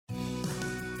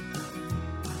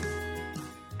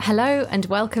Hello and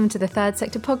welcome to the Third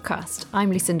Sector podcast.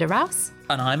 I'm Lucinda Rouse.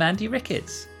 And I'm Andy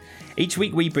Ricketts. Each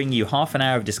week we bring you half an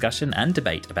hour of discussion and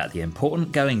debate about the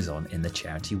important goings-on in the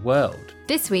charity world.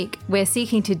 This week, we're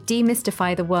seeking to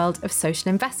demystify the world of social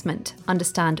investment,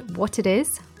 understand what it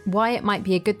is, why it might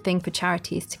be a good thing for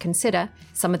charities to consider,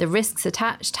 some of the risks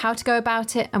attached, how to go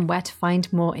about it, and where to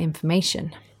find more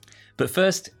information. But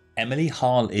first, Emily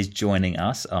Harl is joining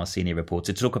us, our senior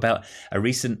reporter, to talk about a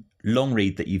recent long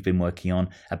read that you've been working on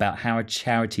about how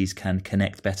charities can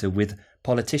connect better with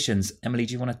politicians. Emily,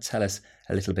 do you want to tell us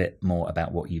a little bit more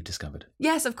about what you've discovered?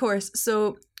 Yes, of course.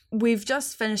 So we've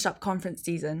just finished up conference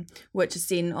season, which has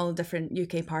seen all the different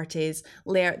UK parties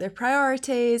lay out their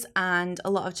priorities, and a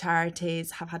lot of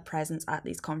charities have had presence at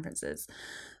these conferences.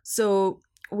 So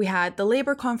we had the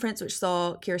Labour conference, which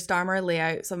saw Keir Starmer lay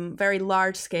out some very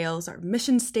large-scale sort of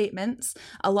mission statements,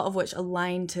 a lot of which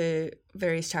align to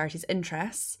various charities'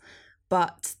 interests,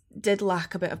 but did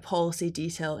lack a bit of policy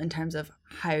detail in terms of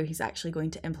how he's actually going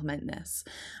to implement this.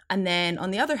 And then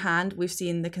on the other hand, we've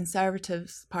seen the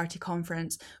Conservative Party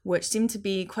conference, which seemed to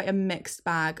be quite a mixed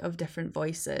bag of different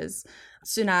voices.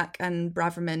 Sunak and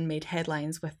Braverman made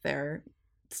headlines with their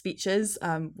speeches,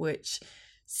 which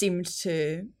seemed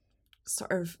to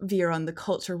sort of veer on the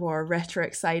culture war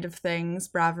rhetoric side of things.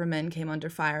 Braverman came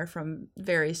under fire from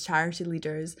various charity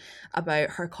leaders about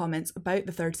her comments about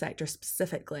the third sector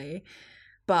specifically.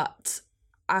 But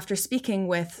after speaking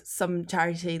with some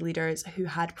charity leaders who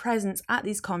had presence at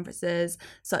these conferences,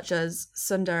 such as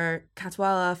Sundar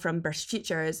Katwala from British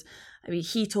Futures,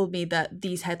 he told me that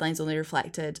these headlines only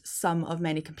reflected some of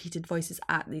many competed voices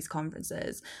at these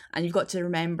conferences. And you've got to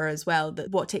remember as well that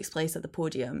what takes place at the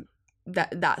podium,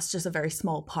 that's just a very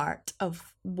small part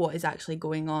of what is actually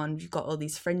going on. You've got all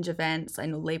these fringe events. I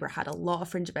know Labour had a lot of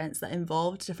fringe events that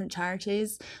involved different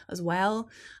charities as well.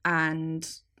 And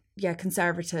yeah,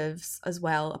 Conservatives as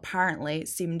well apparently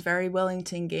seemed very willing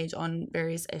to engage on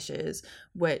various issues,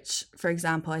 which, for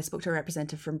example, I spoke to a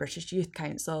representative from British Youth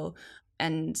Council,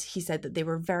 and he said that they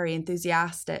were very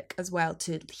enthusiastic as well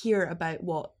to hear about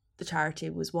what the charity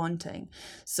was wanting.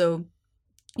 So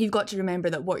you've got to remember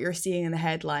that what you're seeing in the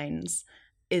headlines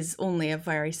is only a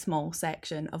very small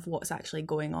section of what's actually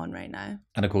going on right now.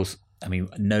 And of course,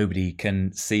 nobody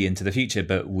can see into the future,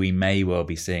 but we may well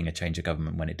be seeing a change of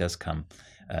government when it does come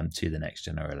to the next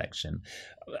general election.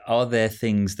 Are there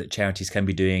things that charities can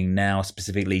be doing now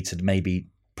specifically to maybe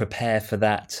prepare for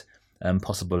that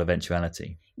possible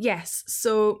eventuality? Yes.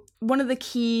 So one of the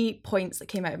key points that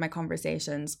came out of my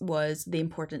conversations was the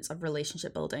importance of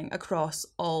relationship building across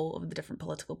all of the different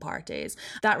political parties.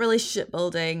 That relationship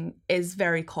building is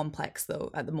very complex, though,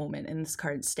 at the moment in this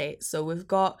current state. So we've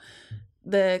got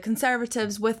the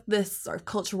Conservatives with this sort of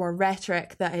culture war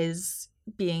rhetoric that is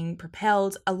being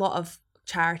propelled. A lot of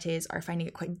charities are finding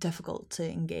it quite difficult to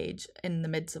engage in the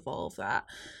midst of all of that.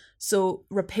 So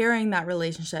repairing that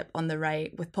relationship on the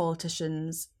right with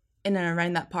politicians in and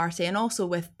around that party, and also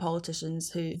with politicians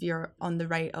who veer on the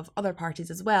right of other parties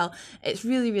as well, it's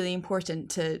really, really important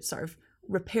to sort of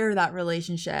repair that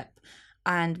relationship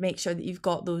and make sure that you've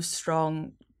got those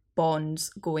strong bonds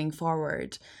going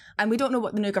forward. And we don't know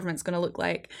what the new government's going to look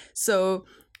like. So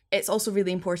it's also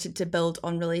really important to build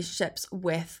on relationships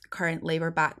with current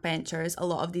Labour backbenchers. A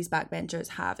lot of these backbenchers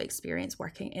have experience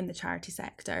working in the charity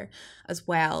sector as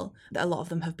well. A lot of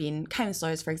them have been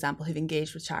councillors, for example, who've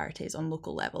engaged with charities on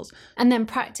local levels. And then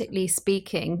practically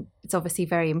speaking, it's obviously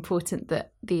very important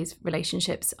that these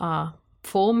relationships are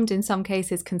formed in some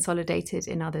cases, consolidated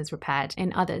in others, repaired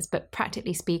in others. But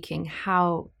practically speaking,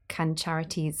 how can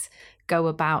charities go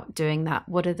about doing that?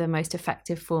 What are the most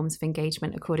effective forms of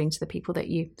engagement according to the people that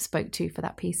you spoke to for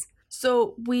that piece?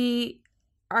 So we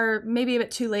are maybe a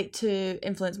bit too late to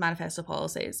influence manifesto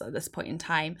policies at this point in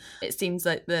time. It seems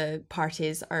like the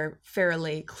parties are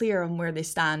fairly clear on where they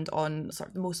stand on sort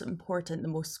of the most important, the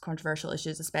most controversial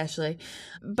issues especially.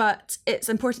 But it's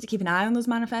important to keep an eye on those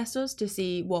manifestos to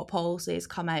see what policies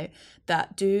come out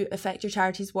that do affect your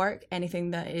charity's work,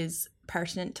 anything that is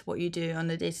pertinent to what you do on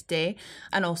the day-to-day,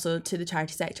 and also to the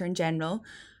charity sector in general.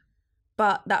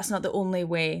 But that's not the only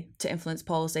way to influence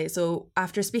policy. So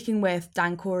after speaking with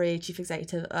Dan Corey, Chief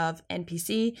Executive of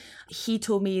NPC, he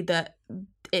told me that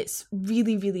it's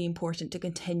really, really important to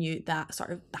continue that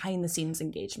sort of behind-the-scenes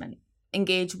engagement.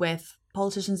 Engage with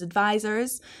politicians'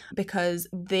 advisors, because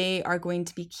they are going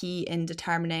to be key in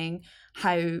determining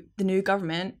how the new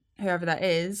government, whoever that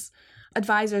is,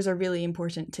 advisors are really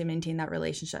important to maintain that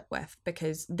relationship with,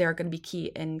 because they're going to be key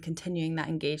in continuing that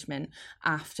engagement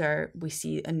after we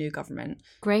see a new government.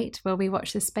 Great. Well, we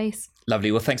watch this space.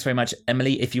 Lovely. Well, thanks very much,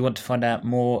 Emily. If you want to find out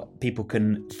more, people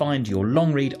can find your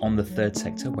long read on the Third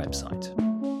Sector website.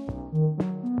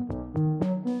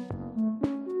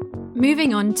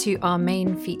 Moving on to our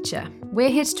main feature.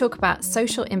 We're here to talk about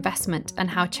social investment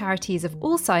and how charities of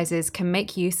all sizes can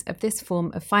make use of this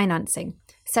form of financing,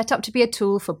 set up to be a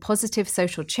tool for positive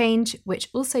social change, which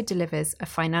also delivers a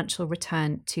financial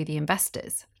return to the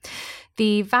investors.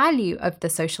 The value of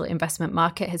the social investment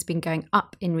market has been going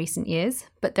up in recent years,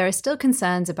 but there are still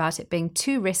concerns about it being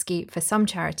too risky for some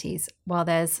charities, while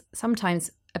there's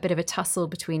sometimes a bit of a tussle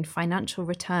between financial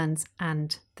returns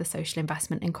and the social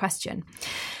investment in question.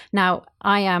 Now,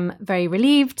 I am very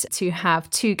relieved to have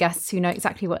two guests who know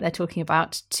exactly what they're talking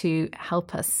about to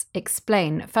help us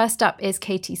explain. First up is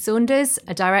Katie Saunders,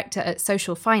 a director at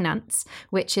Social Finance,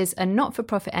 which is a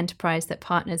not-for-profit enterprise that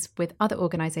partners with other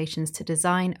organisations to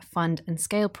design, fund and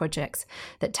scale projects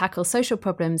that tackle social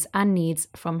problems and needs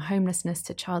from homelessness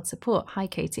to child support. Hi,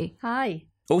 Katie. Hi.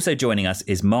 Also joining us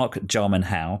is Mark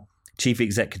Jarman-Howe, Chief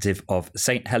Executive of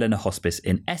St Helena Hospice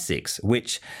in Essex,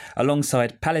 which,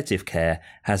 alongside palliative care,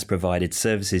 has provided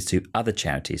services to other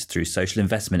charities through social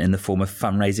investment in the form of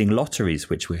fundraising lotteries,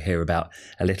 which we'll hear about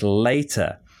a little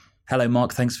later. Hello,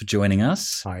 Mark. Thanks for joining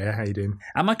us. Hiya, how you doing?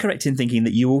 Am I correct in thinking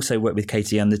that you also worked with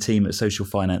Katie and the team at Social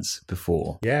Finance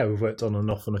before? Yeah, we've worked on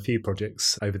and off on a few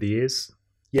projects over the years.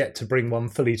 Yet to bring one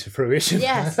fully to fruition.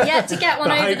 Yes, yet to get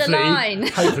one over the line.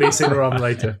 Hopefully sooner rather than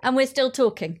later. And we're still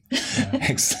talking.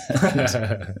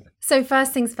 Excellent. So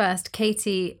first things first,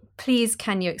 Katie, please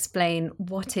can you explain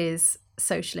what is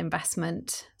social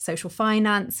investment, social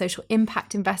finance, social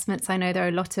impact investments? I know there are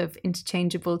a lot of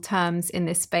interchangeable terms in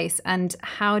this space, and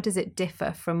how does it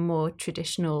differ from more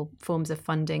traditional forms of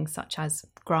funding, such as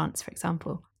grants, for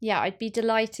example? Yeah, I'd be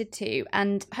delighted to.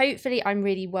 And hopefully I'm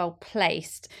really well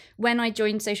placed. When I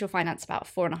joined Social Finance about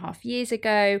 4.5 years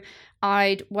ago,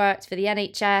 I'd worked for the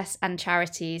NHS and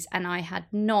charities, and I had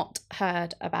not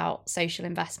heard about social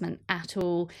investment at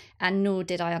all, and nor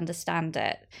did I understand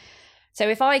it. So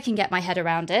if I can get my head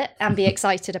around it and be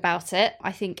excited about it,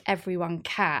 I think everyone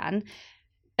can.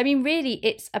 I mean, really,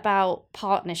 it's about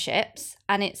partnerships,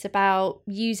 and it's about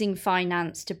using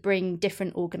finance to bring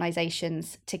different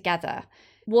organisations together.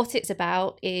 What it's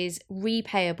about is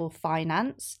repayable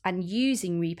finance and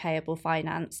using repayable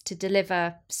finance to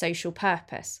deliver social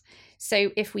purpose.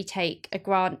 So if we take a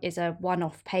grant is a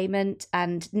one-off payment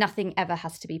and nothing ever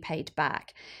has to be paid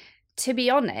back. To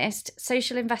be honest,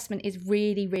 social investment is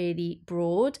really, really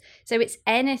broad. So it's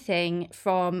anything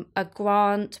from a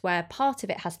grant where part of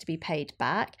it has to be paid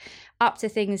back up to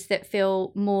things that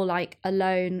feel more like a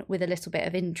loan with a little bit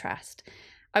of interest.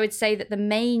 I would say that the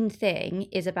main thing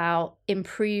is about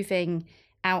improving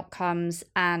outcomes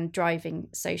and driving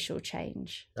social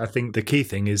change. I think the key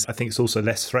thing is, I think it's also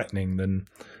less threatening than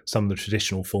some of the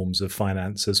traditional forms of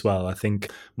finance as well. I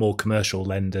think more commercial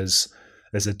lenders,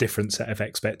 there's a different set of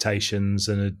expectations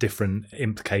and a different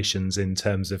implications in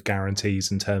terms of guarantees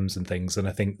and terms and things. And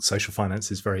I think social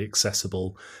finance is very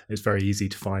accessible. It's very easy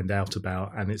to find out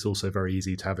about, and it's also very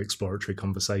easy to have exploratory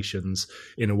conversations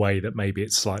in a way that maybe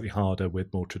it's slightly harder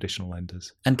with more traditional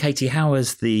lenders. And Katie, how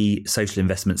has the social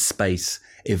investment space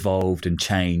evolved and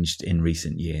changed in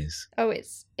recent years? Oh,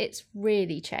 it's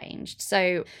really changed.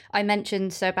 So I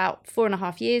mentioned, about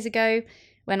 4.5 years ago,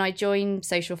 when I joined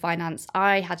Social Finance,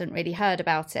 I hadn't really heard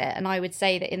about it. And I would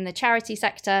say that in the charity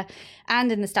sector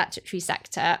and in the statutory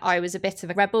sector, I was a bit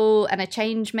of a rebel and a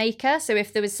change maker. So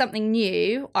if there was something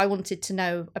new, I wanted to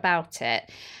know about it.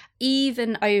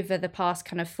 Even over the past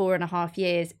kind of 4.5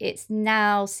 years, it's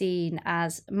now seen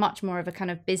as much more of a kind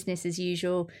of business as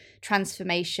usual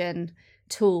transformation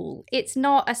tool. It's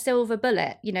not a silver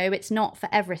bullet, it's not for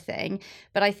everything,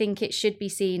 but I think it should be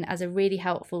seen as a really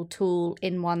helpful tool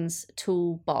in one's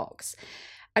toolbox.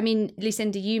 I mean,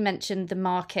 Lucinda, you mentioned the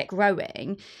market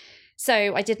growing.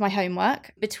 So I did my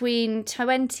homework. Between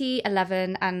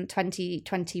 2011 and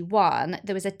 2021,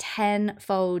 there was a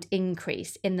 10-fold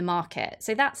increase in the market.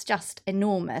 So that's just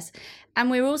enormous. And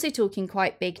we're also talking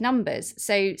quite big numbers.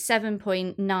 So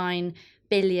 7.9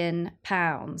 billion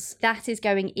pounds. That is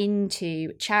going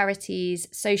into charities,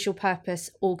 social purpose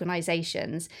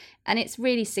organisations, and it's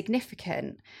really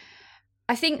significant.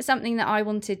 I think something that I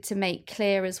wanted to make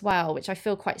clear as well, which I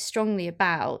feel quite strongly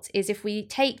about, is if we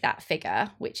take that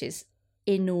figure, which is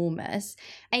enormous,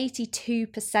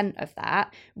 82% of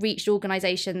that reached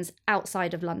organisations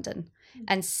outside of London,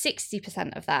 and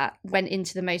 60% of that went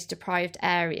into the most deprived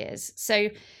areas. So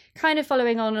kind of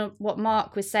following on what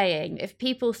Mark was saying, if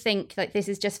people think like this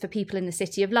is just for people in the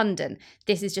City of London,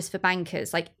 this is just for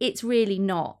bankers, like it's really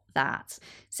not that.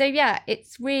 So yeah,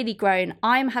 it's really grown.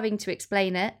 I'm having to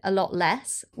explain it a lot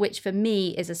less, which for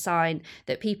me is a sign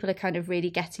that people are kind of really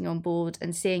getting on board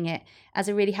and seeing it as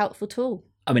a really helpful tool.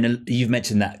 I mean, you've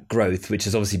mentioned that growth, which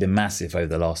has obviously been massive over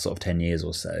the last sort of 10 years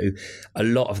or so. A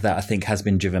lot of that, I think, has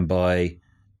been driven by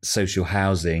social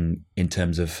housing in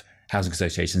terms of housing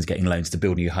associations getting loans to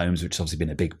build new homes, which has obviously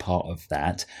been a big part of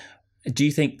that. Do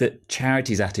you think that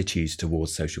charities' attitudes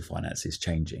towards social finance is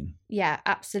changing? Yeah,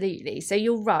 absolutely. So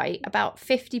you're right. About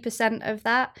 50% of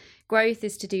that growth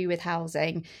is to do with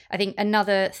housing. I think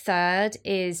another third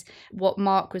is what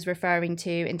Mark was referring to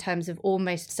in terms of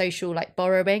almost social like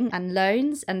borrowing and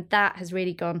loans. And that has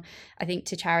really gone, I think,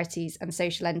 to charities and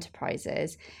social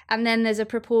enterprises. And then there's a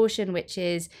proportion which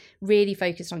is really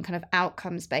focused on kind of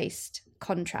outcomes-based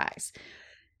contracts.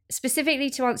 Specifically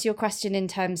to answer your question in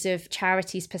terms of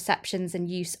charities' perceptions and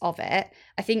use of it,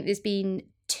 I think there's been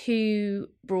two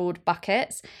broad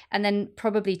buckets. And then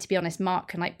probably, to be honest, Mark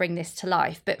can like bring this to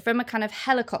life. But from a kind of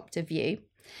helicopter view,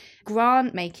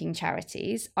 grant-making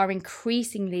charities are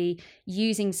increasingly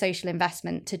using social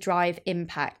investment to drive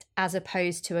impact as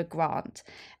opposed to a grant.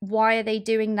 Why are they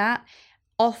doing that?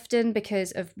 Often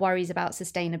because of worries about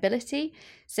sustainability.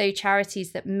 So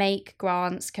charities that make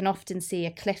grants can often see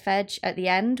a cliff edge at the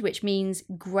end, which means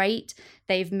great,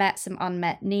 they've met some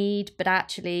unmet need, but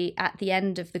actually at the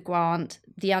end of the grant,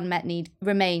 the unmet need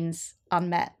remains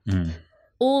unmet.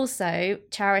 Also,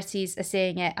 charities are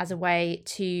seeing it as a way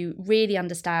to really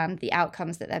understand the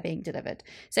outcomes that they're being delivered.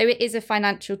 So it is a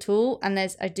financial tool, and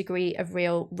there's a degree of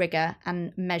real rigor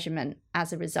and measurement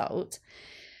as a result.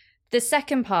 The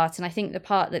second part, and I think the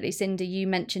part that Lucinda, you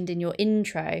mentioned in your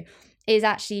intro, is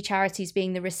actually charities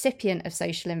being the recipient of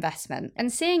social investment and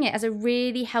seeing it as a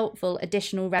really helpful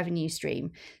additional revenue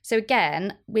stream. So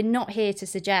again, we're not here to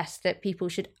suggest that people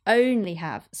should only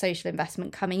have social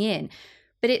investment coming in,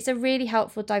 but it's a really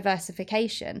helpful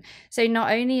diversification. So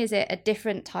not only is it a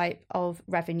different type of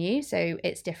revenue, so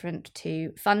it's different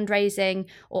to fundraising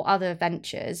or other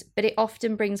ventures, but it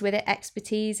often brings with it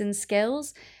expertise and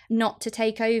skills, not to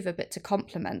take over, but to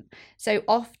complement. So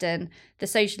often the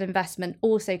social investment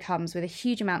also comes with a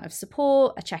huge amount of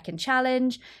support, a check and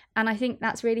challenge, and I think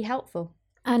that's really helpful.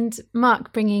 And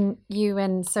Mark, bringing you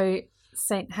in, so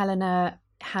St. Helena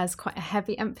has quite a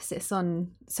heavy emphasis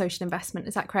on social investment.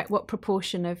 Is that correct? What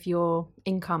proportion of your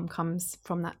income comes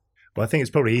from that? Well, I think it's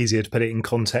probably easier to put it in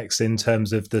context in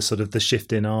terms of the sort of the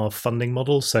shift in our funding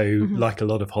model. So like a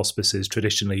lot of hospices,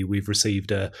 traditionally, we've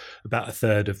received about a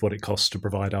third of what it costs to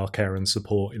provide our care and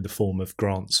support in the form of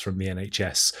grants from the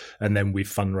NHS. And then we've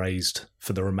fundraised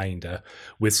for the remainder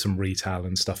with some retail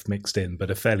and stuff mixed in,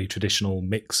 but a fairly traditional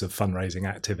mix of fundraising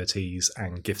activities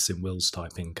and gifts in wills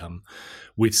type income.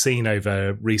 We've seen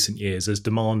over recent years as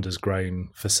demand has grown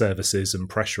for services and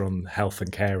pressure on health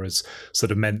and care has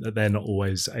sort of meant that they're not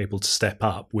always able to step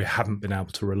up. We haven't been able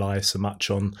to rely so much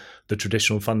on the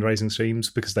traditional fundraising streams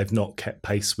because they've not kept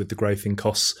pace with the growth in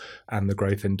costs and the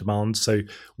growth in demand. So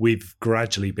we've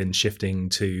gradually been shifting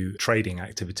to trading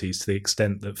activities to the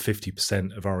extent that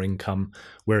 50% of our income,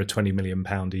 we're a £20 million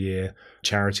a year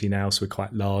charity now, so we're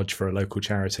quite large for a local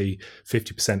charity.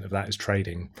 50% of that is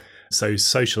trading. So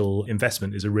social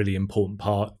investment is a really important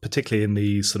part, particularly in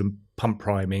the sort of pump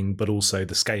priming, but also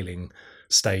the scaling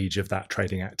stage of that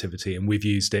trading activity. And we've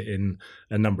used it in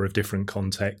a number of different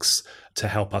contexts to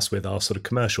help us with our sort of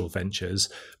commercial ventures.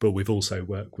 But we've also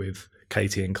worked with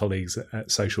Katie and colleagues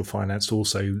at Social Finance to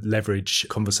also leverage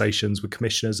conversations with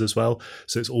commissioners as well.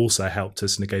 So it's also helped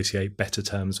us negotiate better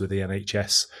terms with the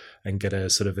NHS and get a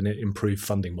sort of an improved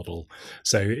funding model.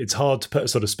 So it's hard to put a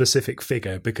sort of specific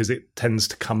figure because it tends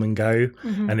to come and go,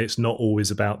 and it's not always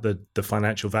about the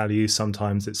financial value.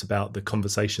 Sometimes it's about the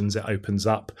conversations it opens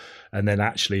up, and then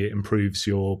actually it improves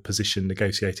your position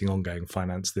negotiating ongoing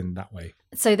finance in that way.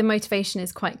 So the motivation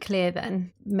is quite clear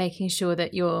then, making sure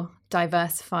that you're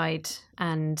diversified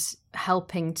and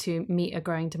helping to meet a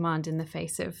growing demand in the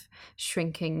face of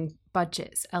shrinking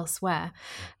budgets elsewhere.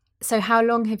 So how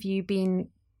long have you been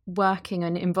working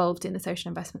and involved in the social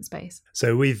investment space?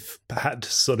 So we've had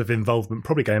sort of involvement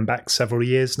probably going back several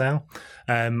years now.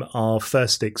 Our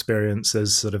first experience,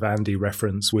 as sort of Andy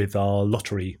referenced, with our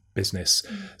lottery business.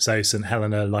 So St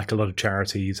Helena, like a lot of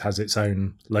charities, has its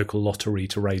own local lottery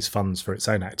to raise funds for its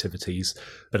own activities.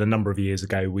 But a number of years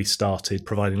ago, we started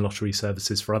providing lottery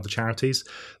services for other charities.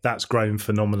 That's grown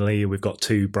phenomenally. We've got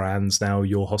two brands now,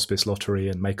 Your Hospice Lottery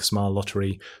and Make a Smile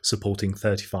Lottery, supporting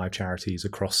 35 charities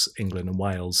across England and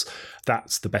Wales.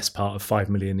 That's the best part of £5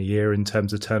 million a year in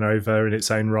terms of turnover in its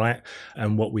own right.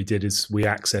 And what we did is we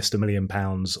accessed £1 million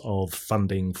of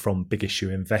funding from Big Issue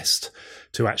Invest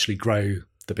to actually grow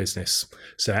the business.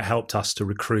 So it helped us to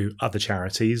recruit other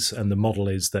charities, and the model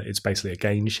is that it's basically a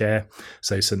gain share.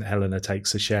 So St Helena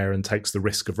takes a share and takes the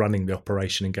risk of running the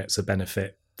operation and gets a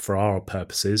benefit for our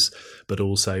purposes, but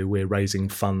also we're raising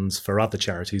funds for other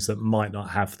charities that might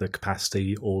not have the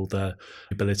capacity or the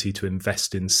ability to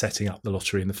invest in setting up the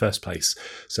lottery in the first place.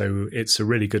 So it's a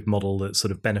really good model that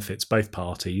sort of benefits both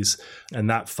parties. And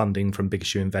that funding from Big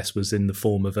Issue Invest was in the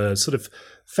form of a sort of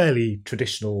fairly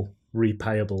traditional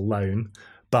repayable loan,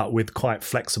 but with quite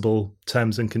flexible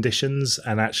terms and conditions,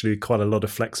 and actually quite a lot of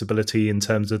flexibility in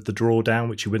terms of the drawdown,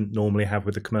 which you wouldn't normally have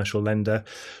with a commercial lender.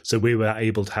 So we were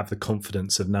able to have the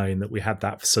confidence of knowing that we had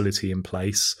that facility in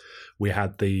place. We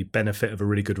had the benefit of a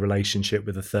really good relationship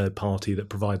with a third party that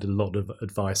provided a lot of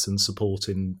advice and support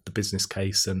in the business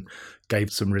case and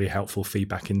gave some really helpful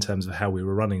feedback in terms of how we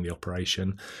were running the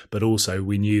operation. But also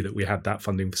we knew that we had that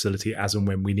funding facility as and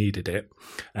when we needed it.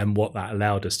 And what that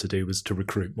allowed us to do was to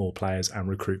recruit more players and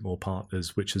recruit more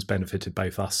partners, which has benefited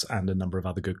both us and a number of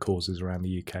other good causes around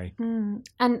the UK.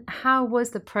 And how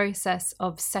was the process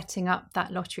of setting up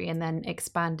that lottery and then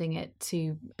expanding it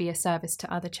to be a service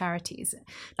to other charities?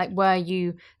 Like, were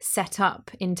you set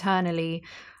up internally?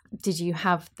 Did you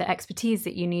have the expertise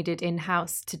that you needed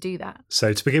in-house to do that?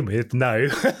 So to begin with, no.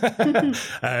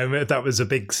 That was a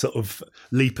big sort of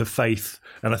leap of faith.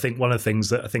 And I think one of the things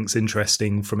that I think is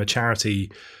interesting from a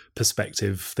charity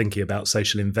perspective, thinking about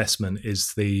social investment,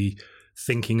 is the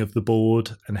thinking of the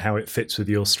board and how it fits with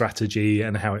your strategy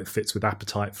and how it fits with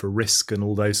appetite for risk and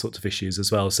all those sorts of issues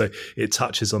as well. So it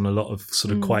touches on a lot of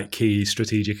sort of quite key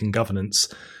strategic and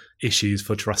governance issues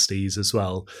for trustees as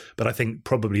well. But I think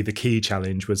probably the key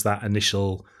challenge was that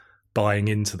initial buying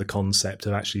into the concept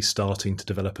of actually starting to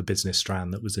develop a business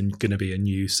strand that was going to be a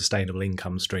new sustainable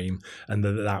income stream, and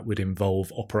that would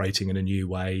involve operating in a new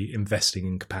way, investing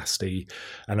in capacity.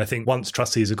 And I think once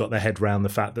trustees have got their head around the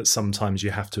fact that sometimes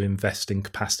you have to invest in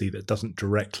capacity that doesn't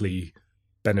directly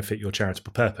benefit your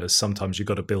charitable purpose, sometimes you've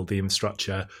got to build the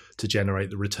infrastructure to generate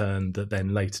the return that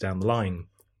then later down the line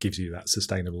gives you that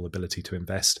sustainable ability to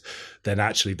invest, then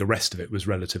actually the rest of it was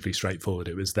relatively straightforward.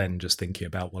 It was then just thinking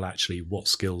about, well, actually, what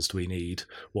skills do we need?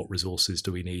 What resources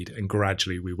do we need? And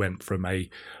gradually we went from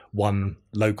one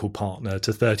local partner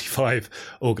to 35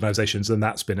 organisations. And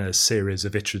that's been a series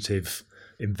of iterative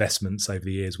investments over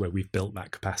the years where we've built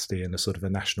that capacity and a sort of a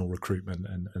national recruitment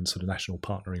and sort of national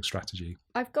partnering strategy.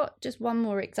 I've got just one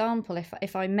more example,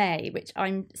 if I may, which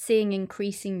I'm seeing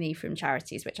increasingly from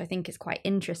charities, which I think is quite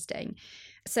interesting.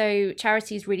 So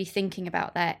charities really thinking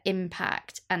about their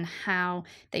impact and how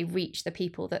they reach the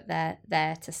people that they're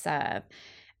there to serve.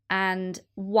 And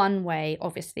one way,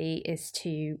 obviously, is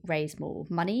to raise more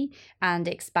money and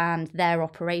expand their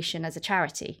operation as a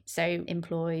charity. So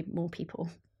employ more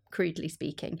people, crudely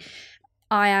speaking.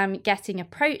 I am getting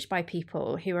approached by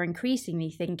people who are increasingly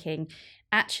thinking,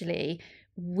 actually,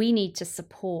 we need to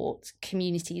support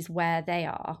communities where they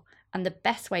are. And the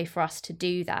best way for us to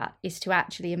do that is to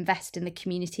actually invest in the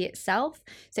community itself.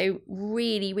 So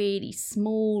really, really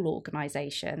small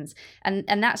organisations. And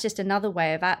that's just another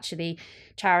way of actually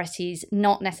charities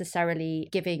not necessarily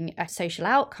giving a social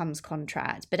outcomes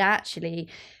contract, but actually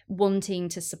wanting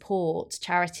to support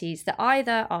charities that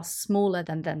either are smaller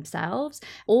than themselves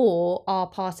or are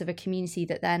part of a community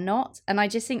that they're not. And I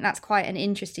just think that's quite an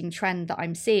interesting trend that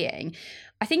I'm seeing.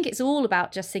 I think it's all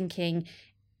about just thinking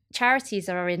charities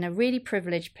are in a really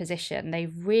privileged position. They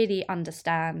really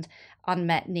understand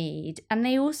unmet need, and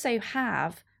they also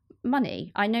have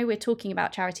money. I know we're talking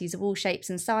about charities of all shapes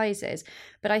and sizes,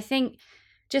 but I think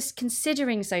just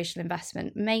considering social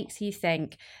investment makes you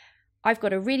think, I've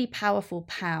got a really powerful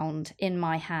pound in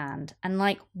my hand, and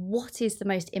what is the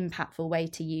most impactful way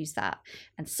to use that?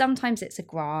 And sometimes it's a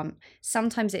grant,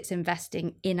 sometimes it's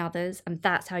investing in others, and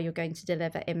that's how you're going to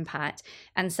deliver impact.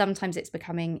 And sometimes it's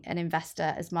becoming an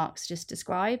investor, as Mark's just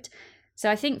described. So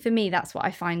I think for me, that's what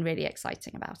I find really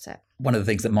exciting about it. One of the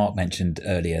things that Mark mentioned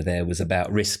earlier there was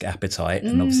about risk appetite.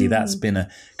 And obviously that's been a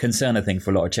concern, I think, for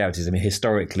a lot of charities. I mean,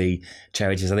 historically,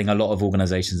 charities, I think a lot of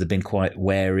organisations have been quite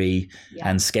wary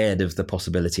and scared of the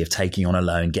possibility of taking on a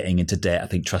loan, getting into debt. I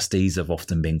think trustees have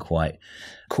often been quite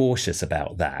cautious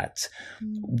about that.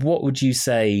 What would you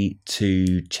say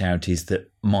to charities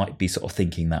that might be sort of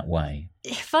thinking that way?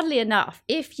 Funnily enough,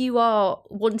 if you are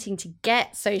wanting to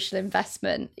get social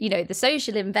investment, the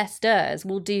social investors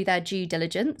will do their due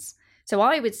diligence. So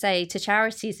I would say to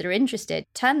charities that are interested,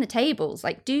 turn the tables,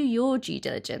 do your due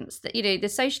diligence. That the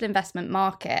social investment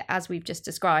market, as we've just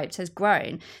described, has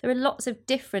grown. There are lots of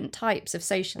different types of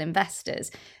social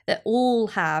investors that all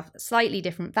have slightly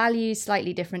different values,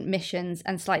 slightly different missions,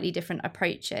 and slightly different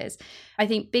approaches. I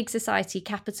think Big Society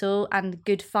Capital and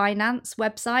Good Finance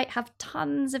website have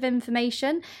tons of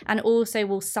information, and also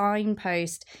will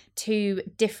signpost to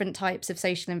different types of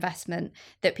social investment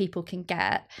that people can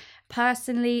get.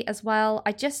 Personally as well,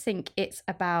 I just think it's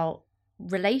about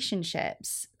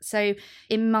relationships. So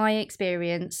in my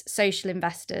experience, social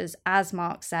investors, as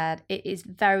Mark said, it is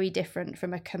very different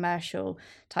from a commercial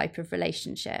type of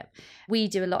relationship. We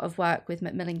do a lot of work with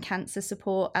Macmillan Cancer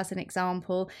Support as an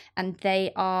example, and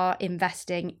they are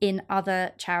investing in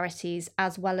other charities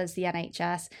as well as the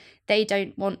NHS. They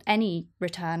don't want any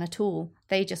return at all.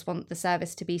 They just want the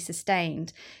service to be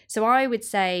sustained. So I would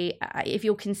say, if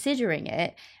you're considering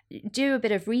it, do a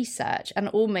bit of research and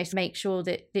almost make sure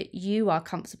that you are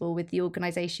comfortable with the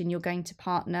organisation you're going to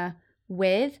partner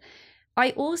with. I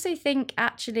also think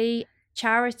actually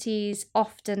charities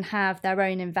often have their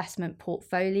own investment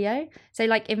portfolio. So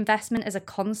like investment as a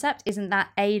concept isn't that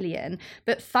alien.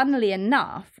 But funnily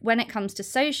enough, when it comes to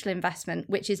social investment,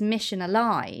 which is mission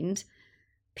aligned,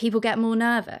 people get more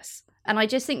nervous. And I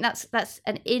just think that's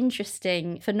an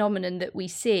interesting phenomenon that we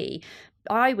see.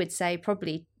 I would say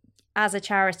probably as a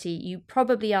charity, you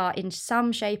probably are in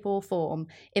some shape or form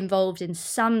involved in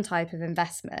some type of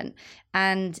investment.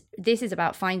 And this is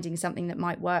about finding something that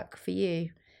might work for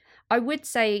you. I would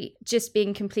say, just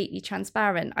being completely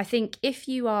transparent, I think if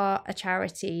you are a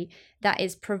charity that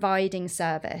is providing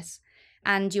service,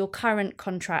 and your current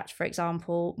contract, for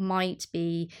example, might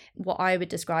be what I would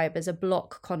describe as a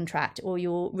block contract, or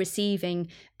you're receiving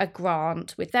a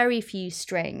grant with very few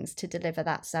strings to deliver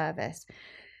that service,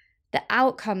 the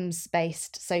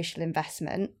outcomes-based social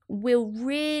investment will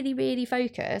really, really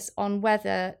focus on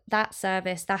whether that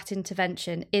service, that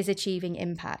intervention is achieving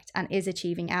impact and is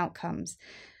achieving outcomes.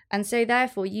 And so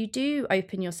therefore you do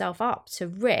open yourself up to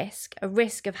a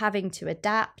risk of having to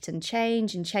adapt and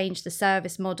change the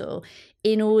service model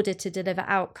in order to deliver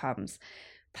outcomes.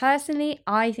 Personally,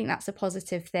 I think that's a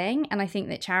positive thing. And I think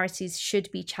that charities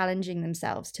should be challenging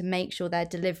themselves to make sure they're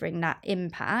delivering that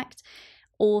impact.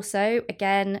 Also,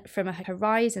 again, from a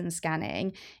horizon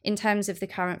scanning, in terms of the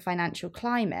current financial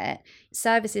climate,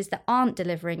 services that aren't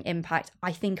delivering impact,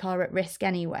 I think, are at risk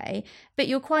anyway. But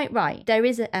you're quite right. There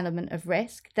is an element of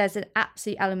risk. There's an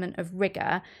absolute element of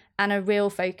rigor and a real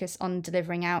focus on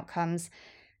delivering outcomes.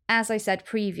 As I said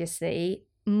previously,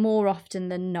 more often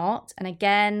than not, and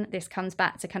again, this comes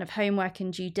back to kind of homework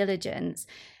and due diligence,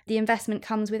 the investment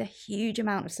comes with a huge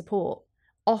amount of support,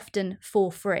 often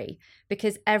for free,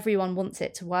 because everyone wants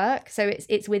it to work. So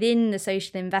it's within the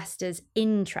social investors'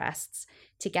 interests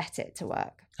to get it to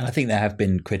work. And I think there have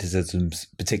been criticisms,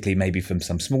 particularly maybe from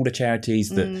some smaller charities,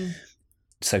 that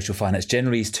social finance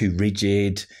generally is too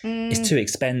rigid, it's too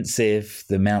expensive,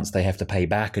 the amounts they have to pay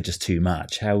back are just too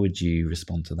much. How would you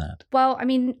respond to that? Well, I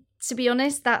mean, to be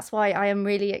honest, that's why I am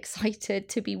really excited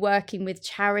to be working with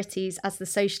charities as the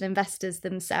social investors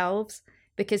themselves,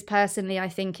 because personally, I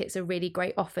think it's a really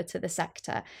great offer to the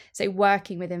sector. So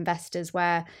working with investors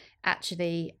where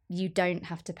actually you don't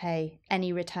have to pay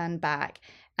any return back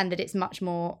and that it's much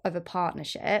more of a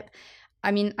partnership.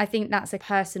 I mean, I think that's a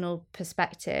personal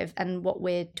perspective, and what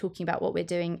we're talking about, what we're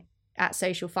doing at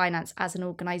Social Finance as an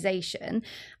organisation.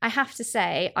 I have to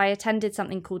say, I attended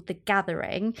something called The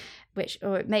Gathering, which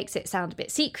it makes it sound a bit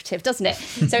secretive, doesn't it?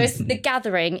 So it's The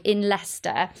Gathering in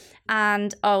Leicester.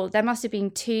 And there must have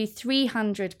been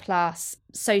 300 plus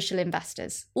social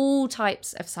investors, all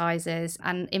types of sizes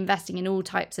and investing in all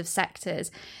types of sectors.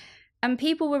 And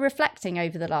people were reflecting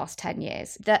over the last 10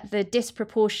 years that the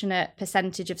disproportionate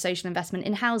percentage of social investment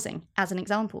in housing, as an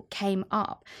example, came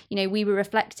up. You know, we were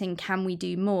reflecting, can we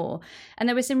do more? And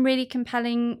there were some really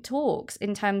compelling talks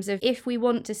in terms of if we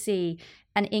want to see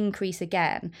an increase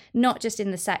again, not just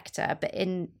in the sector, but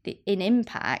in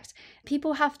impact,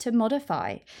 people have to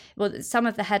modify. Well, some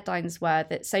of the headlines were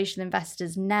that social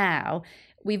investors now,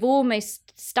 we've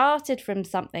almost started from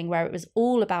something where it was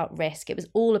all about risk. It was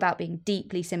all about being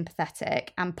deeply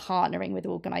sympathetic and partnering with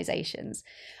organisations.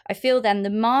 I feel then the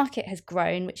market has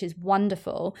grown, which is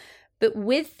wonderful. But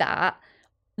with that,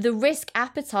 the risk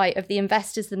appetite of the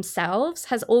investors themselves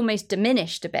has almost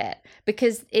diminished a bit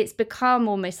because it's become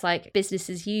almost like business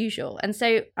as usual. And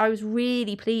so I was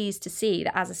really pleased to see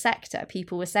that as a sector,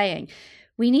 people were saying,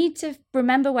 we need to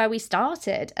remember where we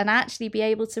started and actually be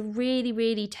able to really,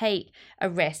 really take a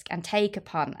risk and take a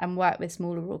punt and work with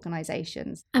smaller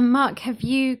organisations. And Mark, have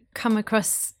you come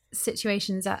across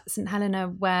situations at St Helena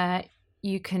where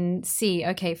you can see,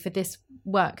 okay, for this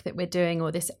work that we're doing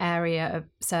or this area of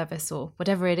service or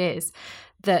whatever it is,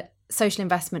 that social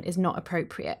investment is not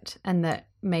appropriate and that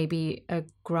maybe a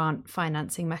grant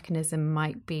financing mechanism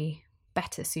might be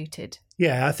better suited?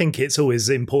 Yeah, I think it's always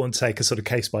important to take a sort of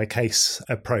case-by-case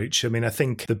approach. I mean, I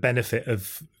think the benefit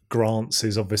of grants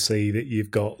is obviously that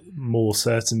you've got more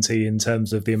certainty in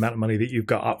terms of the amount of money that you've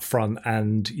got up front,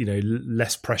 and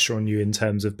less pressure on you in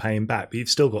terms of paying back, but you've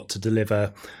still got to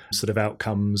deliver sort of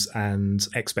outcomes and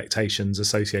expectations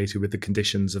associated with the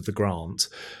conditions of the grant.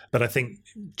 But I think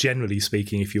generally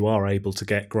speaking, if you are able to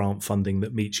get grant funding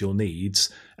that meets your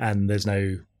needs and there's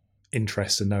no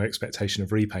interest and no expectation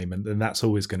of repayment, then that's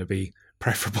always going to be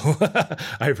preferable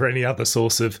over any other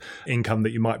source of income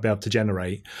that you might be able to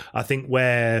generate. I think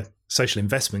where social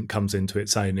investment comes into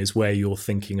its own is where you're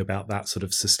thinking about that sort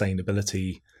of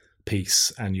sustainability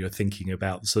piece, and you're thinking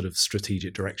about the sort of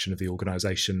strategic direction of the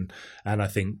organisation. And I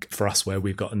think for us, where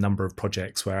we've got a number of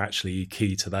projects where actually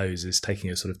key to those is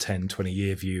taking a sort of 10-20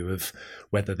 year view of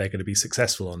whether they're going to be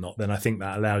successful or not, then I think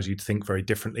that allows you to think very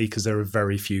differently, because there are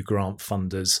very few grant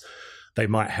funders. They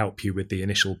might help you with the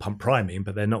initial pump priming,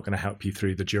 but they're not going to help you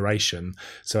through the duration.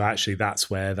 So actually that's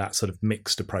where that sort of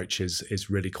mixed approach is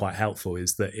really quite helpful,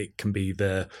 is that it can be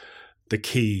the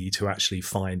key to actually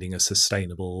finding a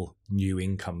sustainable new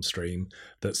income stream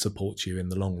that supports you in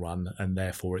the long run, and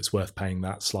therefore it's worth paying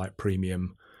that slight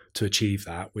premium to achieve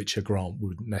that, which a grant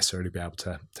wouldn't necessarily be able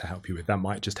to help you with. That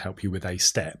might just help you with a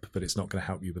step, but it's not going to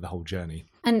help you with the whole journey.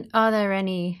 And are there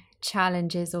any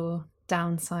challenges or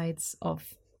downsides of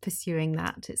pursuing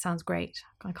that? It sounds great.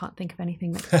 I can't think of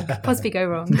anything that could possibly go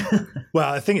wrong.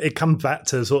 Well, I think it comes back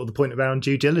to sort of the point around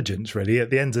due diligence, really. At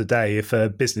the end of the day, if a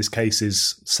business case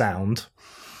is sound,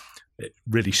 it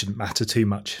really shouldn't matter too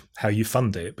much how you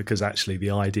fund it, because actually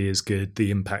the idea is good, the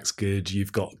impact's good,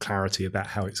 you've got clarity about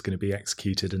how it's going to be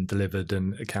executed and delivered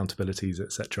and accountabilities,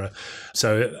 etc.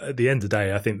 So at the end of the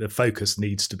day, I think the focus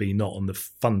needs to be not on the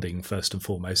funding first and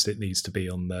foremost. It needs to be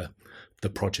on the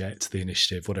project, the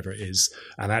initiative, whatever it is.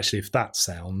 And actually, if that's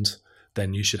sound,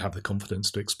 then you should have the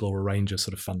confidence to explore a range of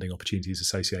sort of funding opportunities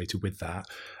associated with that.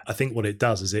 I think what it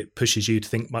does is it pushes you to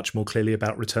think much more clearly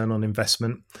about return on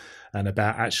investment and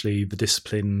about actually the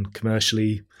discipline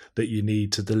commercially that you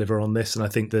need to deliver on this. And I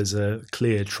think there's a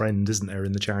clear trend, isn't there,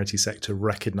 in the charity sector,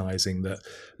 recognising that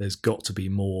there's got to be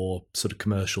more sort of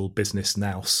commercial business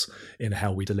nous in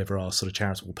how we deliver our sort of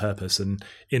charitable purpose. And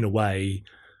in a way,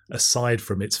 aside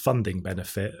from its funding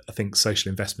benefit, I think social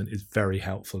investment is very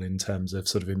helpful in terms of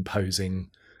sort of imposing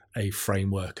a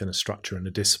framework and a structure and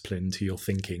a discipline to your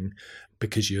thinking,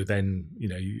 because you're then,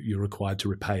 you're required to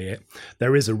repay it.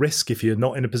 There is a risk if you're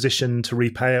not in a position to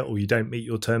repay it or you don't meet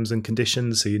your terms and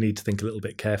conditions. So you need to think a little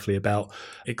bit carefully about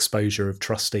exposure of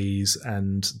trustees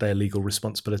and their legal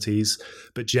responsibilities.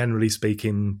 But generally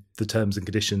speaking, the terms and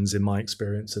conditions, in my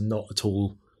experience, are not at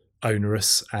all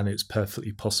onerous, and it's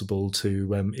perfectly possible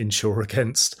to insure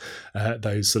against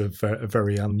those sort of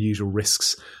very unusual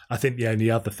risks. I think the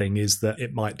only other thing is that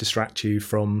it might distract you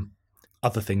from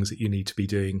other things that you need to be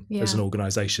doing as an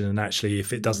organisation. And actually,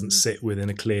 if it doesn't sit within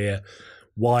a clear,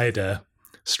 wider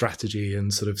strategy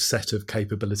and sort of set of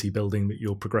capability building that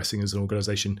you're progressing as an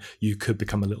organisation, you could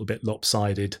become a little bit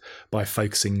lopsided by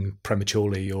focusing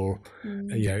prematurely or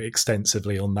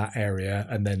extensively on that area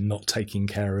and then not taking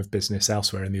care of business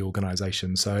elsewhere in the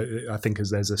organisation. So I think as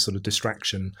there's a sort of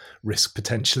distraction risk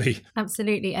potentially.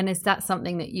 Absolutely. And is that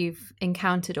something that you've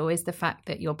encountered, or is the fact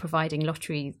that you're providing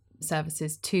lottery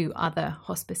services to other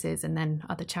hospices and then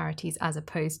other charities as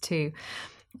opposed to,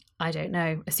 I don't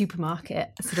know, a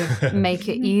supermarket, sort of make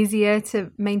it easier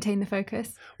to maintain the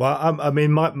focus? Well, I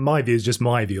mean, my view is just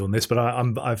my view on this, but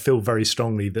I feel very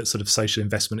strongly that sort of social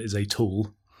investment is a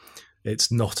tool.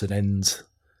 It's not an end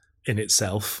in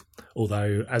itself,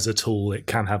 although as a tool, it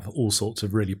can have all sorts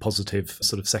of really positive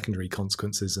sort of secondary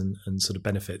consequences and sort of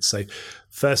benefits. So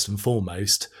first and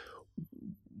foremost,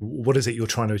 what is it you're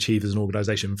trying to achieve as an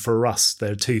organisation? For us,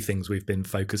 there are two things we've been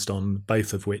focused on,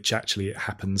 both of which actually it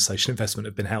happens social investment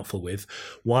have been helpful with.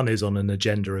 One is on an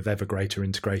agenda of ever greater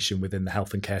integration within the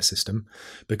health and care system,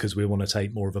 because we want to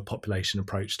take more of a population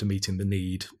approach to meeting the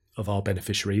need of our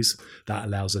beneficiaries. That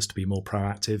allows us to be more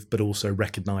proactive, but also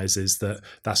recognises that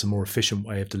that's a more efficient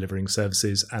way of delivering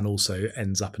services and also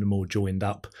ends up in a more joined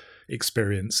up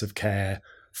experience of care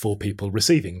for people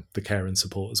receiving the care and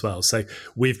support as well. So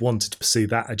we've wanted to pursue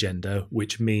that agenda,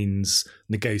 which means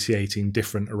negotiating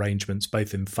different arrangements,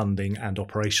 both in funding and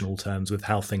operational terms, with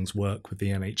how things work with the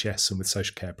NHS and with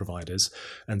social care providers.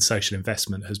 And social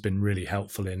investment has been really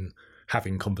helpful in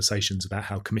having conversations about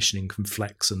how commissioning can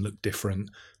flex and look different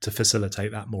to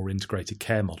facilitate that more integrated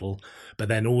care model. But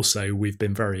then also we've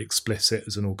been very explicit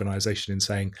as an organisation in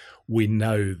saying we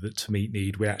know that to meet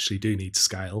need, we actually do need to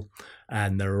scale.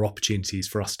 And there are opportunities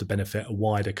for us to benefit a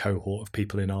wider cohort of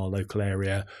people in our local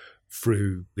area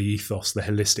through the ethos, the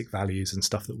holistic values and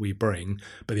stuff that we bring.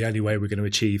 But the only way we're going to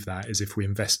achieve that is if we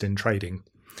invest in trading.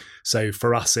 So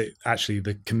for us, it actually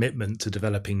the commitment to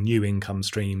developing new income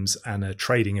streams and a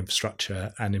trading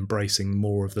infrastructure and embracing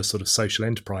more of the sort of social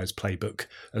enterprise playbook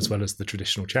as well as the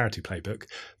traditional charity playbook,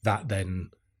 that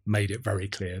then made it very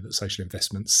clear that social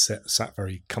investments sat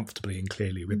very comfortably and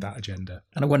clearly with that agenda.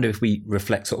 And I wonder if we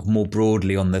reflect sort of more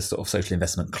broadly on the sort of social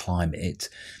investment climate,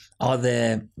 are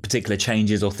there particular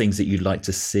changes or things that you'd like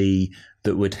to see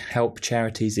that would help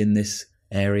charities in this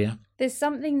area? There's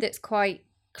something that's quite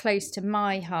close to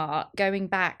my heart, going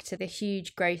back to the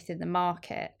huge growth in the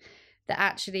market, that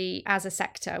actually as a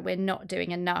sector we're not doing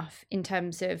enough in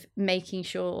terms of making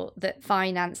sure that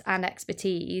finance and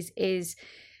expertise is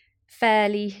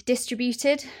fairly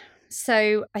distributed.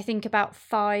 So I think about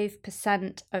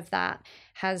 5% of that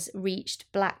has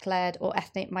reached Black-led or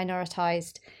ethnic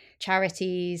minoritised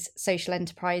charities, social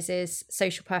enterprises,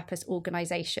 social purpose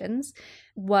organisations.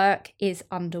 Work is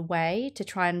underway to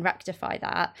try and rectify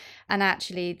that. And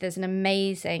actually, there's an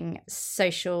amazing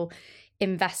social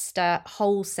investor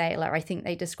wholesaler, I think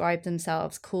they describe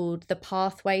themselves, called the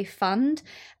Pathway Fund.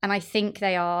 And I think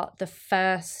they are the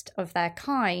first of their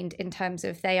kind in terms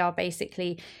of they are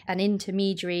basically an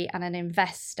intermediary and an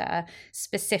investor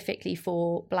specifically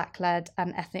for Black-led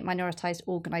and ethnic minoritised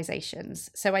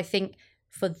organisations. So I think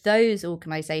for those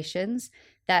organisations,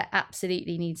 there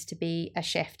absolutely needs to be a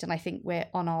shift, and I think we're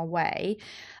on our way.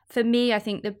 For me, I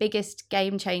think the biggest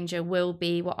game changer will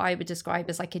be what I would describe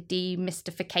as like a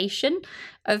demystification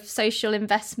of social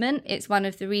investment. It's one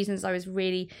of the reasons I was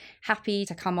really happy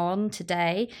to come on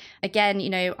today. Again,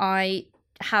 I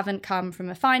haven't come from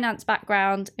a finance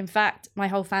background. In fact, my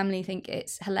whole family think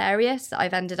it's hilarious that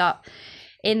I've ended up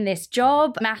in this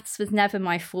job. Maths was never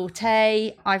my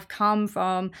forte. I've come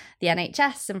from the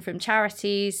NHS and from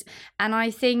charities. And I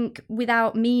think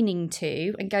without meaning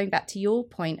to, and going back to your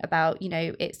point about,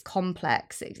 it's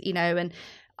complex, and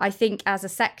I think as a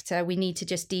sector, we need to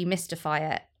just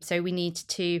demystify it. So we need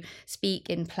to speak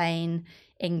in plain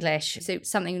English. So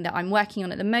something that I'm working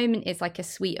on at the moment is like a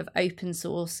suite of open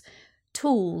source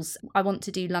tools. I want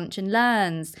to do lunch and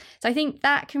learns. So I think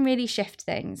that can really shift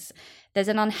things. There's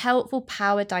an unhelpful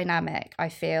power dynamic, I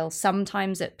feel,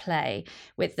 sometimes at play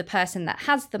with the person that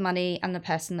has the money and the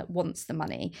person that wants the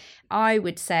money. I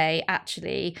would say,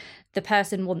 actually, the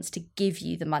person wants to give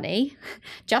you the money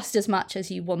just as much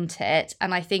as you want it.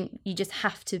 And I think you just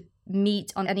have to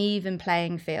meet on an even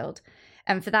playing field.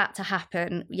 And for that to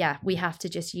happen, we have to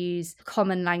just use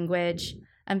common language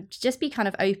and just be kind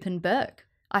of open book.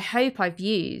 I hope I've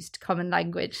used common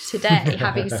language today.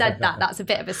 Having said that, that's a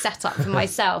bit of a setup for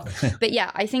myself. But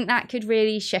I think that could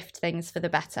really shift things for the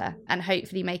better and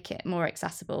hopefully make it more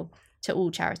accessible to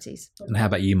all charities. And how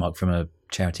about you, Mark, from a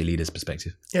charity leader's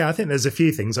perspective? Yeah, I think there's a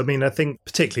few things. I mean, I think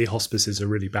particularly hospices are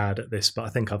really bad at this, but I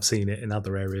think I've seen it in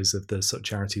other areas of the sort of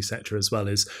charity sector as well,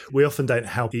 is we often don't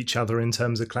help each other in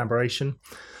terms of collaboration.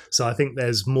 So I think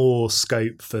there's more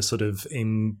scope for sort of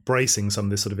embracing some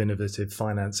of this sort of innovative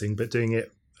financing, but doing it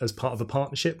as part of a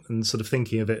partnership and sort of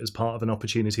thinking of it as part of an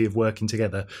opportunity of working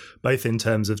together, both in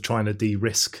terms of trying to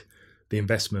de-risk the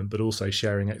investment, but also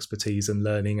sharing expertise and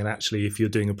learning. And actually, if you're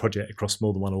doing a project across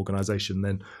more than one organisation,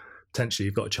 then potentially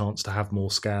you've got a chance to have more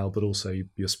scale, but also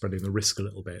you're spreading the risk a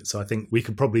little bit. So I think we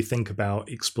could probably think about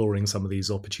exploring some of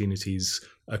these opportunities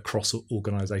across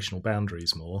organisational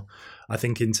boundaries more. I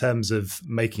think in terms of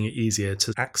making it easier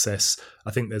to access, I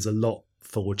think there's a lot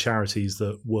for charities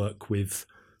that work with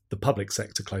the public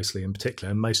sector closely in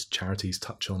particular, and most charities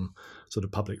touch on sort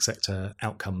of public sector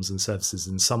outcomes and services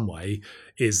in some way,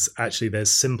 is actually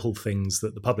there's simple things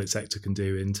that the public sector can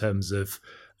do in terms of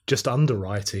just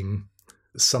underwriting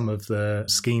some of the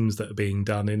schemes that are being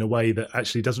done in a way that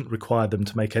actually doesn't require them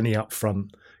to make any upfront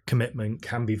commitment,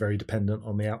 can be very dependent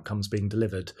on the outcomes being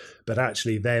delivered, but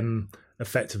actually them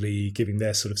effectively giving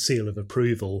their sort of seal of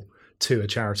approval to a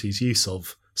charity's use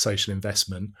of social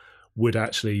investment would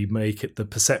actually make it the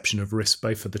perception of risk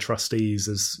both for the trustees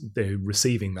as they're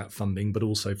receiving that funding, but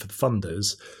also for the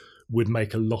funders, would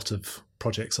make a lot of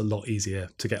projects a lot easier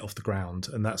to get off the ground.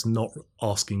 And that's not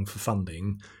asking for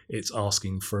funding, it's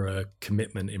asking for a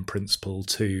commitment in principle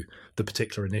to the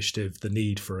particular initiative, the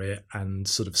need for it, and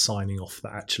sort of signing off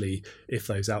that actually, if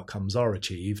those outcomes are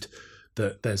achieved,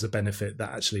 that there's a benefit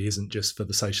that actually isn't just for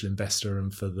the social investor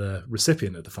and for the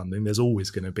recipient of the funding. There's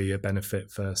always going to be a benefit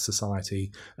for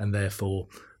society and therefore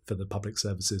for the public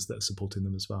services that are supporting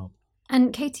them as well.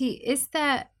 And Katie, is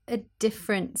there a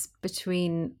difference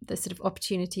between the sort of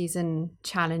opportunities and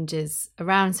challenges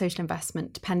around social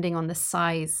investment depending on the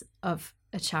size of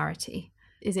a charity?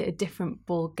 Is it a different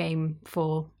ball game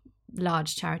for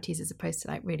large charities as opposed to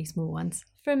like really small ones?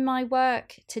 From my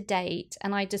work to date,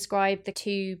 and I described the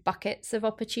two buckets of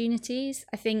opportunities,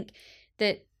 I think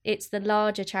that it's the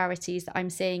larger charities that I'm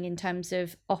seeing in terms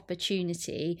of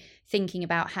opportunity, thinking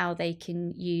about how they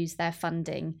can use their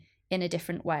funding in a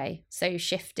different way. So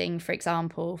shifting, for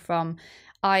example, from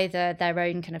either their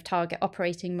own kind of target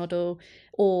operating model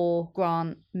or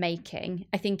grant making.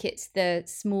 I think it's the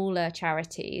smaller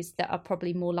charities that are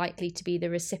probably more likely to be the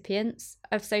recipients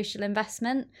of social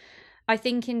investment. I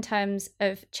think in terms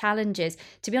of challenges,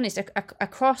 to be honest,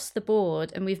 across the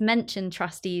board, and we've mentioned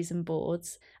trustees and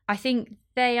boards, I think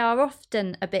they are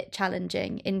often a bit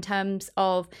challenging in terms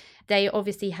of they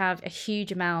obviously have a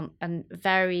huge amount and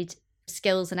varied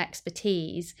skills and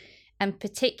expertise. And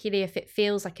particularly if it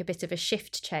feels like a bit of a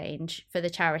shift change for the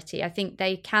charity, I think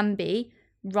they can be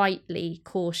rightly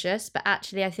cautious. But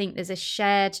actually, I think there's a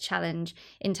shared challenge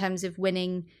in terms of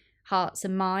winning hearts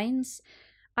and minds.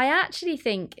 I actually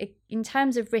think in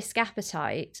terms of risk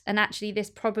appetite, and actually this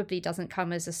probably doesn't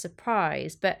come as a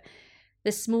surprise, but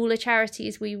the smaller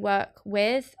charities we work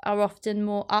with are often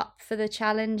more up for the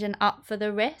challenge and up for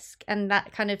the risk, and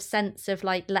that kind of sense of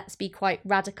like, let's be quite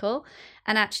radical.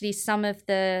 And actually some of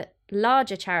the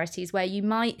larger charities where you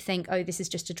might think, oh, this is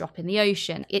just a drop in the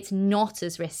ocean, it's not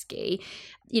as risky.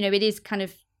 You know, it is kind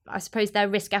of, I suppose their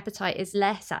risk appetite is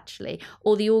less actually,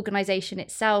 or the organisation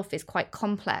itself is quite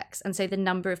complex. And so the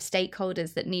number of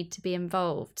stakeholders that need to be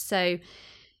involved. So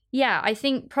yeah, I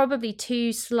think probably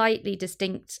two slightly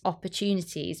distinct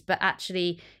opportunities, but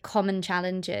actually common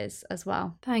challenges as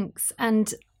well. Thanks.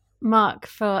 And Mark,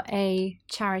 for a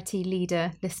charity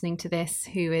leader listening to this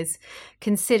who is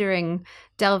considering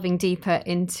delving deeper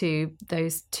into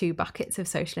those two buckets of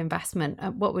social investment,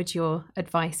 what would your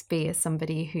advice be as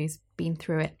somebody who's been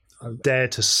through it? I dare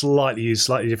to use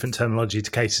slightly different terminology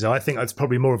to Katie. So I think that's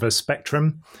probably more of a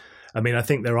spectrum. I mean, I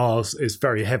think it's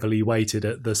very heavily weighted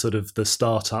at the sort of the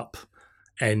startup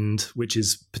end, which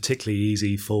is particularly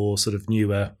easy for sort of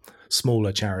newer,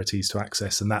 smaller charities to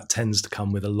access. And that tends to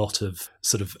come with a lot of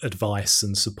sort of advice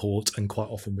and support, and quite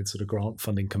often with sort of grant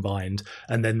funding combined.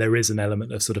 And then there is an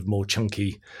element of sort of more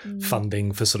chunky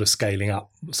funding for sort of scaling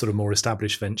up sort of more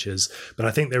established ventures. But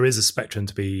I think there is a spectrum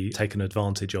to be taken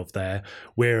advantage of there.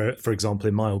 We're, for example,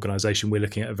 in my organisation, we're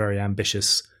looking at a very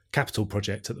ambitious capital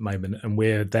project at the moment, and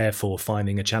we're therefore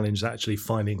finding a challenge actually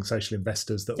finding social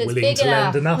investors that are willing to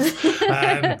lend enough.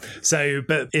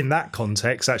 But in that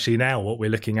context, actually now what we're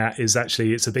looking at is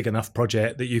actually it's a big enough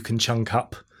project that you can chunk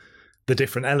up the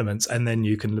different elements, and then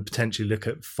you can potentially look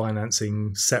at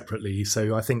financing separately.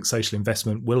 So I think social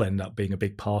investment will end up being a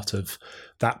big part of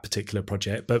that particular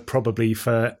project, but probably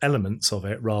for elements of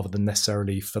it rather than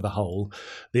necessarily for the whole.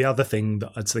 The other thing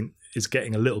that I think is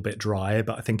getting a little bit dry,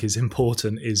 but I think is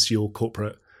important, is your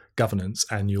corporate governance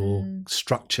and your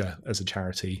structure as a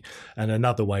charity. And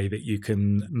another way that you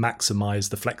can maximise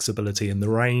the flexibility and the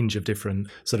range of different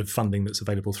sort of funding that's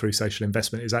available through social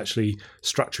investment is actually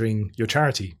structuring your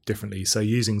charity differently. So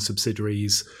using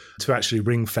subsidiaries to actually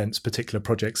ring fence particular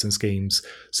projects and schemes.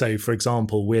 So for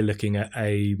example, we're looking at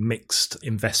a mixed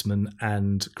investment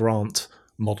and grant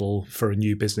model for a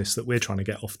new business that we're trying to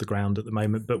get off the ground at the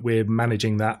moment, but we're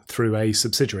managing that through a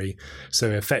subsidiary.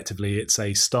 So effectively it's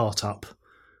a startup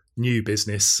new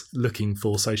business looking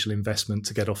for social investment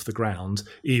to get off the ground,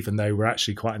 even though we're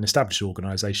actually quite an established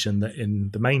organisation that in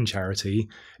the main charity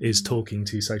is talking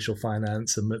to social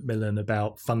finance and Macmillan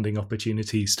about funding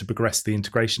opportunities to progress the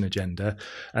integration agenda.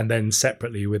 And then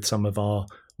separately with some of our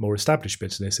more established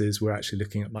businesses, we're actually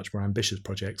looking at much more ambitious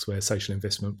projects where social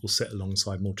investment will sit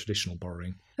alongside more traditional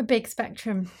borrowing. A big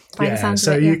spectrum.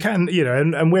 So you can,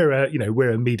 and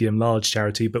we're a medium large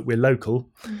charity, but we're local.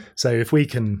 So if we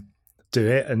can do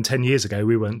it, and 10 years ago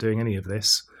we weren't doing any of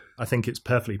this, I think it's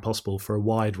perfectly possible for a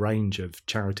wide range of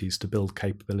charities to build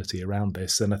capability around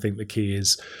this. And I think the key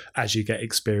is, as you get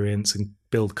experience and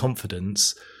build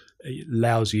confidence, it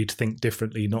allows you to think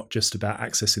differently, not just about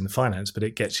accessing the finance, but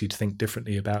it gets you to think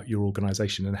differently about your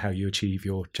organisation and how you achieve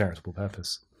your charitable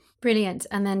purpose. Brilliant.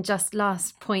 And then just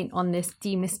last point on this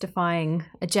demystifying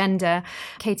agenda.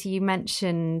 Katie, you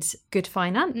mentioned good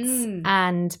finance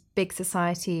and big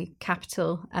society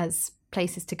capital as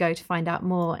places to go to find out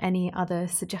more. Any other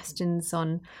suggestions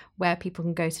on where people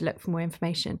can go to look for more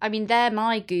information? I mean, they're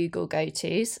my Google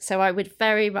go-tos, so I would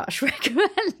very much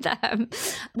recommend them.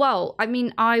 Well, I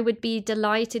mean, I would be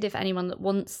delighted if anyone that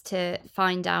wants to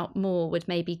find out more would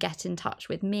maybe get in touch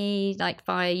with me, like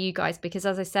via you guys, because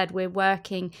as I said, we're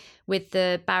working with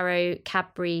the Barrow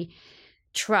Cadbury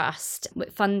Trust,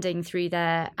 funding through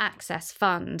their Access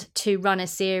Fund, to run a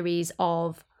series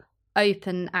of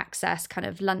open access kind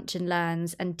of lunch and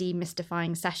learns and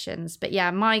demystifying sessions. But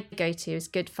yeah, my go-to is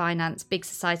Good Finance, Big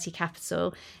Society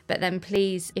Capital. But then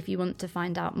please, if you want to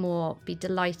find out more, be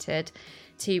delighted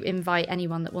to invite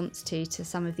anyone that wants to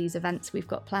some of these events we've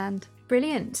got planned.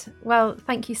 Brilliant. Well,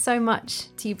 thank you so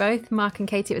much to you both, Mark and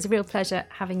Katie. It was a real pleasure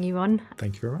having you on.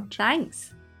 Thank you very much.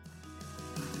 Thanks.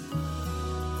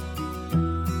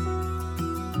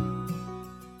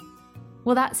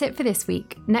 Well, that's it for this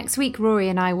week. Next week, Rory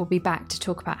and I will be back to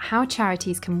talk about how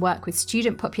charities can work with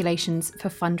student populations for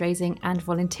fundraising and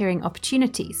volunteering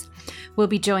opportunities. We'll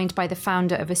be joined by the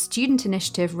founder of a student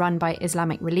initiative run by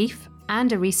Islamic Relief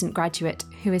and a recent graduate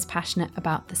who is passionate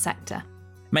about the sector.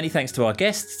 Many thanks to our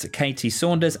guests, Katie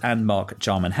Saunders and Mark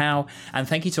Jarman-Howe, and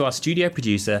thank you to our studio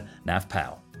producer, Nav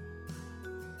Powell.